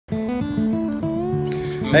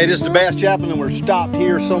Hey, this is the Bass Chaplain, and we're stopped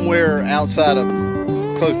here somewhere outside of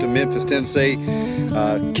close to Memphis, Tennessee.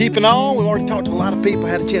 Keeping on, we've already talked to a lot of people,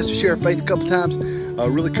 had a chance to share faith a couple times.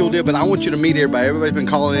 Really cool deal, but I want you to meet everybody. Everybody's been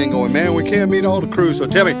calling in going, man, we can't meet all the crew. So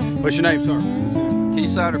tell me, what's your name, sir?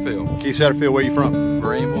 Keith Satterfield. Keith Satterfield, where are you from?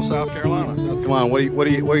 Greenville, South Carolina. Come on, what are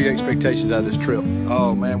your expectations out of this trip?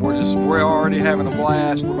 Oh man, we're already having a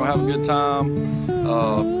blast. We're gonna have a good time.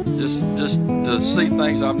 Just to see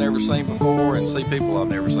things I've never seen before and see people I've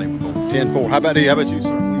never seen before. 10-4. How about you? How about you,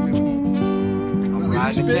 sir? I'm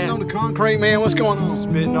riding spitting on the concrete, man. What's going on?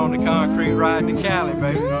 Spitting on the concrete, riding the Cali,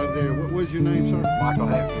 baby. Right there. What's your name, sir? Michael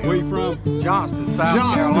Hatfield. Where you from? Johnston, South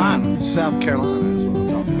Carolina. South Carolina. That's what I'm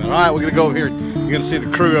talking about. All right, we're gonna go over here. You're gonna see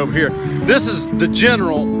the crew over here. This is the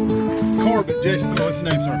General Corbett. Jason, what's your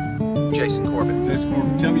name, sir? Jason Corbett. Jason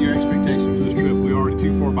Corbett. Tell me your expectations for this trip. We're already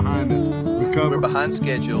too far behind it. We're behind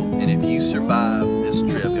schedule, and if you survive this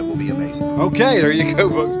trip, it will be amazing. Okay, there you go,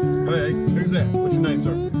 folks. Hey, who's that? What's your name,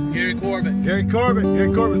 sir? Gary Corbett. Gary Corbett.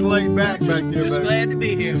 Gary Corbett's laid back there, Just baby. glad to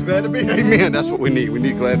be here. Just glad to be here. Amen. That's what we need. We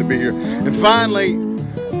need glad to be here. And finally,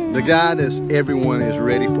 the guy that everyone is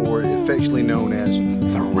ready for, affectionately known as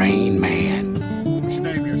the Rain Man. What's your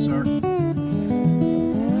name here, sir?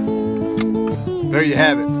 There you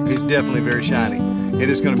have it. He's definitely very shiny. It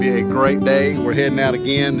is going to be a great day. We're heading out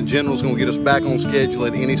again. The General's going to get us back on schedule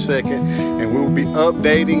at any second, and we will be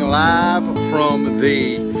updating live from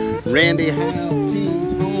the Randy Howe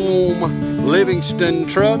King's Home Livingston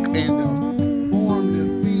truck and Form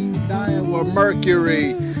Defeat Daiwa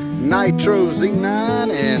Mercury Nitro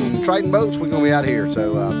Z9 and Triton boats. We're going to be out here,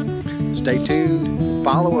 so stay tuned.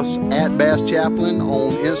 Follow us at Bass Chaplain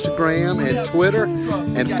on Instagram and Twitter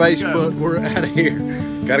and Facebook. We're out of here.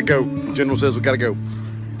 Gotta go. The General says we gotta go.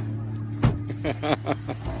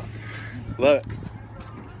 Love it.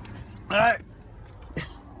 All right.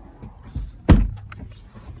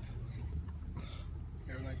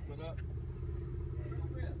 Everything's put up.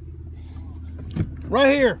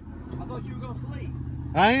 Right here. I thought you were going to sleep.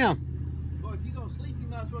 I am. Well, if you're going to sleep, you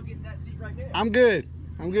might as well get in that seat right there. I'm good.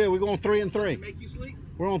 I'm good. We're going 3 and 3. Make you sleep?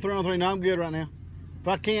 We're on 3 on 3. No, I'm good right now. If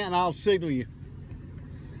I can't, I'll signal you.